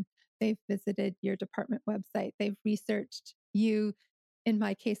plan, they've visited your department website, they've researched you. In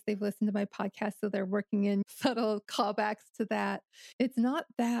my case, they've listened to my podcast, so they're working in subtle callbacks to that. It's not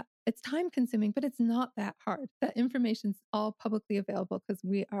that, it's time consuming, but it's not that hard. That information's all publicly available because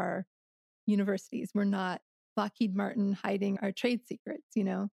we are universities. We're not Lockheed Martin hiding our trade secrets, you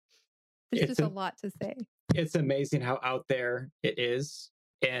know? There's It's just a a, lot to say. it's amazing how out there it is.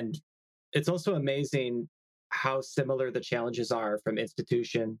 And it's also amazing how similar the challenges are from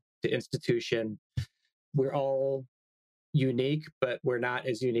institution to institution. We're all unique, but we're not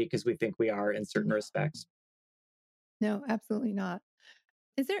as unique as we think we are in certain No, respects. no, absolutely not.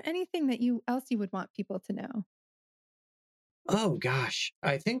 Is there anything that you else you would want people to know? Oh gosh,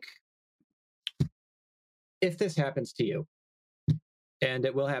 I think if this happens to you, and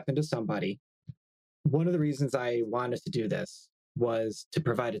it will happen to somebody, one of the reasons I wanted to do this was to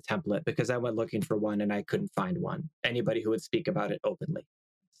provide a template because I went looking for one and I couldn't find one, anybody who would speak about it openly.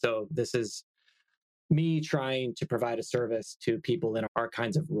 So this is me trying to provide a service to people in our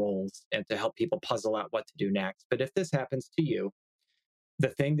kinds of roles and to help people puzzle out what to do next. But if this happens to you, the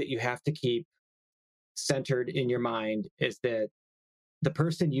thing that you have to keep centered in your mind is that the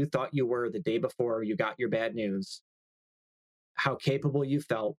person you thought you were the day before you got your bad news, how capable you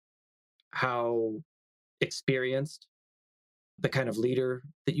felt, how experienced, the kind of leader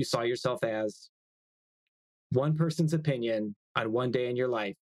that you saw yourself as, one person's opinion on one day in your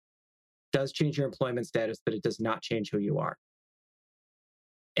life does change your employment status, but it does not change who you are.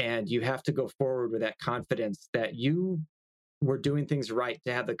 And you have to go forward with that confidence that you were doing things right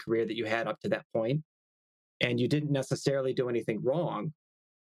to have the career that you had up to that point, and you didn't necessarily do anything wrong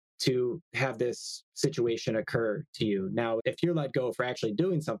to have this situation occur to you. Now, if you're let go for actually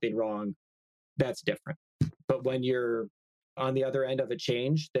doing something wrong, that's different. But when you're on the other end of a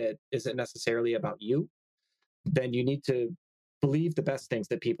change that isn't necessarily about you, then you need to believe the best things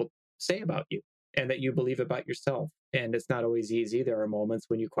that people say about you and that you believe about yourself. And it's not always easy. There are moments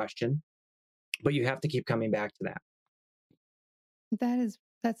when you question, but you have to keep coming back to that.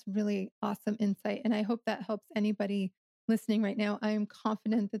 That's really awesome insight, and I hope that helps anybody listening right now. I am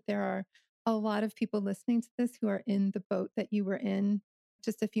confident that there are a lot of people listening to this who are in the boat that you were in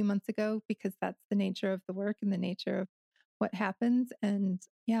just a few months ago, because that's the nature of the work and the nature of what happens. And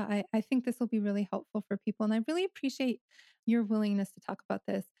yeah, I think this will be really helpful for people. And I really appreciate your willingness to talk about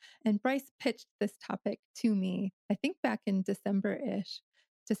this. And Bryce pitched this topic to me, I think back in December-ish,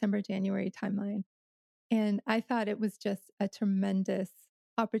 December, January timeline. And I thought it was just a tremendous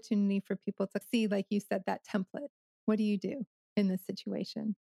opportunity for people to see, like you said, that template. What do you do in this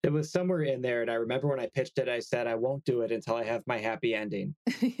situation? It was somewhere in there. And I remember when I pitched it, I said, I won't do it until I have my happy ending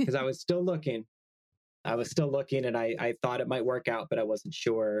because I was still looking. I was still looking and I thought it might work out, but I wasn't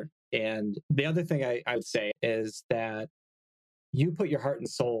sure. And the other thing I would say is that you put your heart and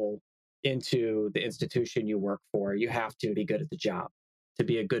soul into the institution you work for. You have to be good at the job. To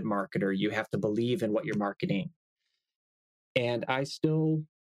be a good marketer, you have to believe in what you're marketing. And I still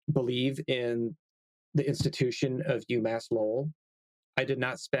believe in the institution of UMass Lowell. I did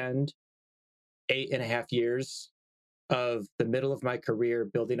not spend 8.5 years of the middle of my career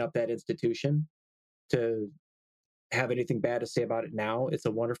building up that institution to have anything bad to say about it now. It's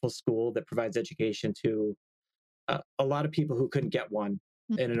a wonderful school that provides education to a lot of people who couldn't get one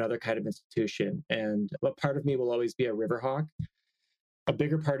in another kind of institution. And a part of me will always be a Riverhawk. A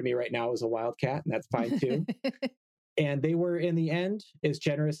bigger part of me right now is a Wildcat, and that's fine too. And they were, in the end, as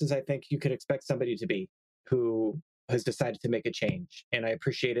generous as I think you could expect somebody to be who has decided to make a change. And I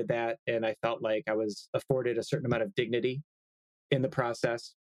appreciated that. And I felt like I was afforded a certain amount of dignity in the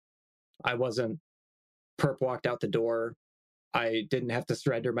process. I wasn't perp walked out the door. I didn't have to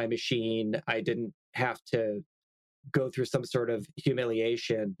surrender my machine. I didn't have to go through some sort of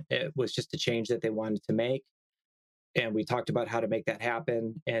humiliation. It was just a change that they wanted to make. And we talked about how to make that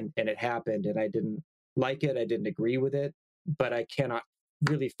happen. And it happened. And I didn't like it. I didn't agree with it. But I cannot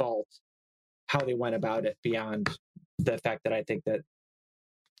really fault how they went about it beyond the fact that I think that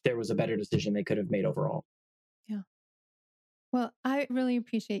there was a better decision they could have made overall. Yeah. Well, I really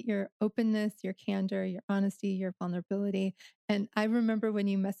appreciate your openness, your candor, your honesty, your vulnerability. And I remember when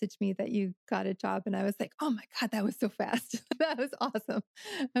you messaged me that you got a job, and I was like, oh my God, that was so fast. That was awesome.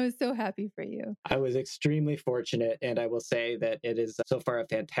 I was so happy for you. I was extremely fortunate, and I will say that it is so far a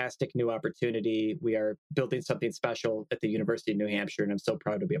fantastic new opportunity. We are building something special at the University of New Hampshire, and I'm so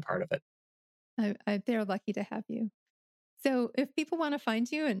proud to be a part of it. They're lucky to have you. So if people want to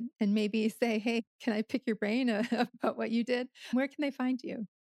find you and maybe say, hey, can I pick your brain about what you did? Where can they find you?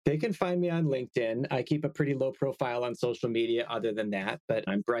 They can find me on LinkedIn. I keep a pretty low profile on social media other than that, but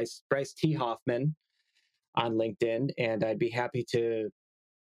I'm Bryce T. Hoffman on LinkedIn, and I'd be happy to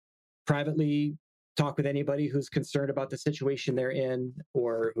privately talk with anybody who's concerned about the situation they're in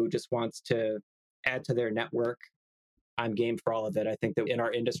or who just wants to add to their network. I'm game for all of it. I think that in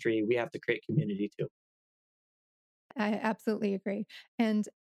our industry, we have to create community too. I absolutely agree. And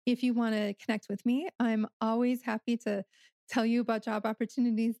if you want to connect with me, I'm always happy to tell you about job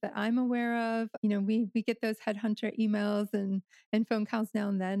opportunities that I'm aware of. We get those headhunter emails and phone calls now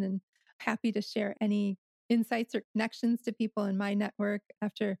and then, and happy to share any insights or connections to people in my network.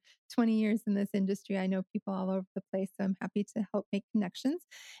 After 20 years in this industry, I know people all over the place, so I'm happy to help make connections.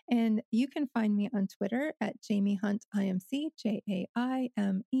 And you can find me on Twitter at Jamie Hunt IMC,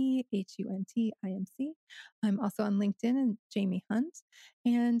 JAIMEHUNT IMC. I'm also on LinkedIn and Jamie Hunt.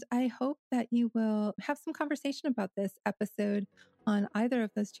 And I hope that you will have some conversation about this episode on either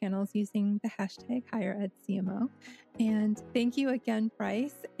of those channels using the hashtag HigherEdCMO. And thank you again,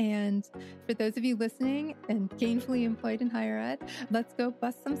 Bryce. And for those of you listening and gainfully employed in higher ed, let's go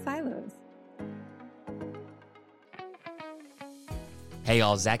bust some silos. Hey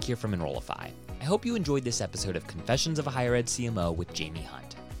y'all, Zach here from Enrollify. I hope you enjoyed this episode of Confessions of a Higher Ed CMO with Jamie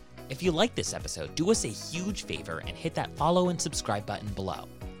Hunt. If you like this episode, do us a huge favor and hit that follow and subscribe button below.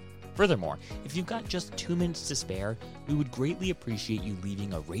 Furthermore, if you've got just 2 minutes to spare, we would greatly appreciate you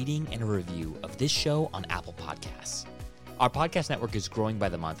leaving a rating and a review of this show on Apple Podcasts. Our podcast network is growing by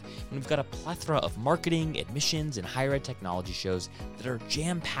the month, and we've got a plethora of marketing, admissions, and higher ed technology shows that are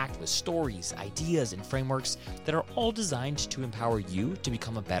jam-packed with stories, ideas, and frameworks that are all designed to empower you to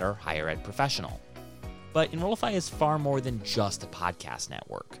become a better higher ed professional. But Enrollify is far more than just a podcast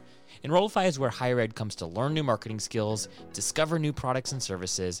network. Enrollify is where higher ed comes to learn new marketing skills, discover new products and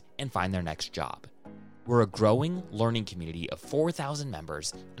services, and find their next job. We're a growing learning community of 4,000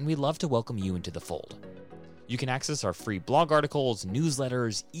 members, and we'd love to welcome you into the fold. You can access our free blog articles,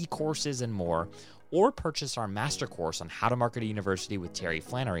 newsletters, e-courses, and more, or purchase our master course on how to market a university with Terry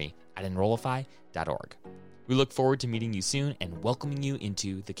Flannery at enrollify.org. We look forward to meeting you soon and welcoming you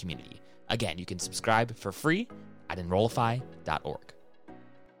into the community. Again, you can subscribe for free at enrollify.org.